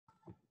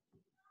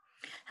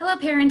Hello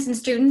parents and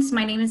students,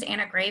 my name is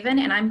Anna Graven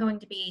and I'm going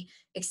to be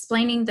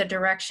explaining the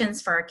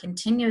directions for our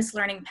continuous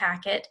learning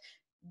packet,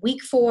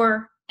 week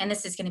 4, and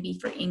this is going to be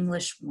for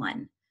English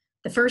 1.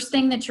 The first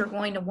thing that you're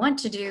going to want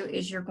to do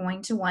is you're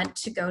going to want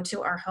to go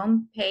to our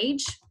home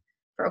page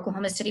for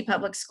Oklahoma City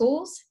Public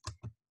Schools.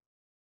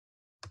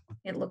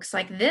 It looks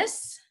like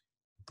this,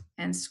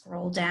 and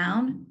scroll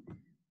down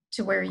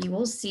to where you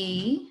will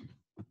see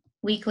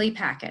weekly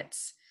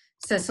packets.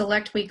 So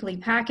select weekly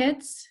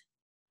packets,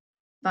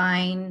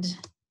 find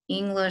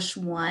English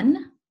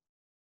 1,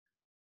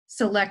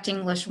 select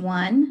English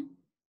 1,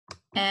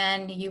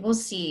 and you will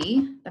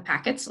see the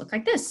packets look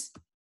like this.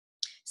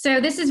 So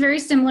this is very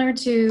similar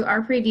to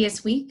our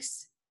previous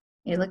weeks.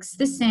 It looks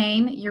the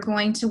same. You're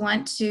going to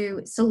want to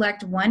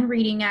select one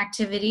reading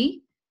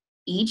activity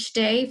each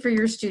day for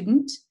your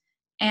student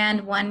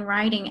and one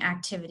writing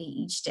activity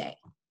each day.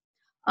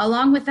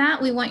 Along with that,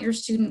 we want your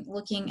student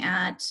looking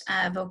at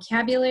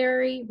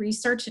vocabulary,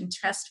 research, and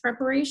test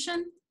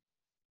preparation.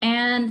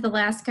 And the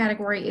last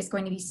category is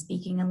going to be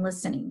speaking and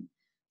listening.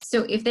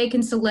 So if they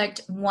can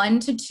select 1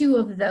 to 2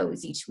 of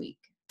those each week.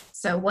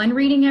 So one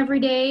reading every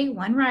day,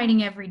 one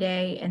writing every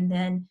day, and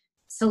then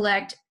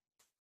select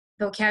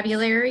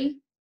vocabulary,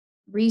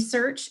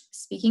 research,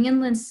 speaking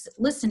and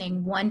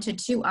listening, 1 to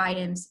 2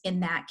 items in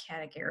that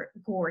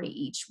category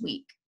each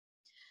week.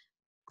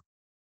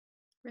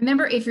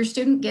 Remember, if your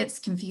student gets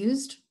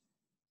confused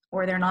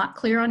or they're not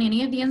clear on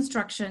any of the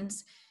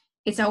instructions,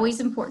 it's always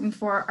important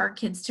for our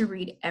kids to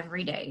read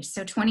every day.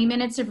 So 20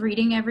 minutes of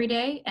reading every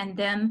day and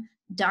them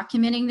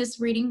documenting this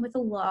reading with a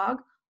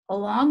log,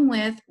 along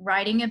with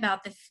writing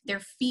about their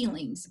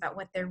feelings about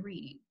what they're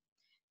reading.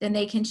 Then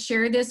they can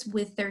share this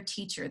with their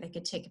teacher. They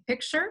could take a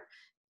picture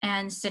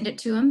and send it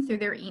to them through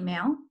their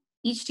email.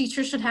 Each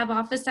teacher should have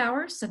office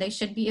hours, so they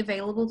should be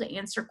available to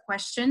answer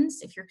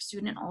questions if your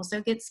student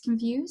also gets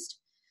confused.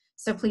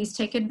 So please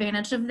take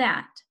advantage of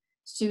that.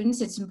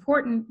 Students, it's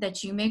important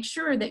that you make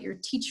sure that your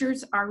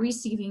teachers are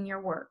receiving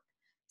your work.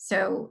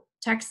 So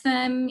text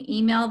them,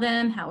 email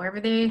them,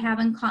 however they have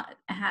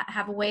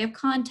a way of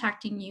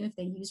contacting you. If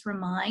they use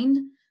Remind,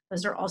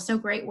 those are also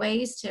great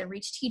ways to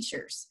reach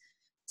teachers.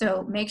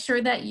 So make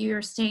sure that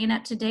you're staying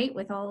up to date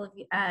with all of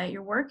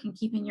your work and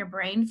keeping your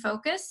brain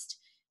focused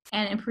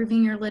and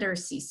improving your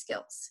literacy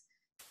skills.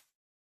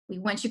 We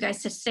want you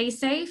guys to stay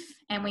safe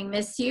and we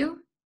miss you.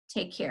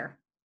 Take care.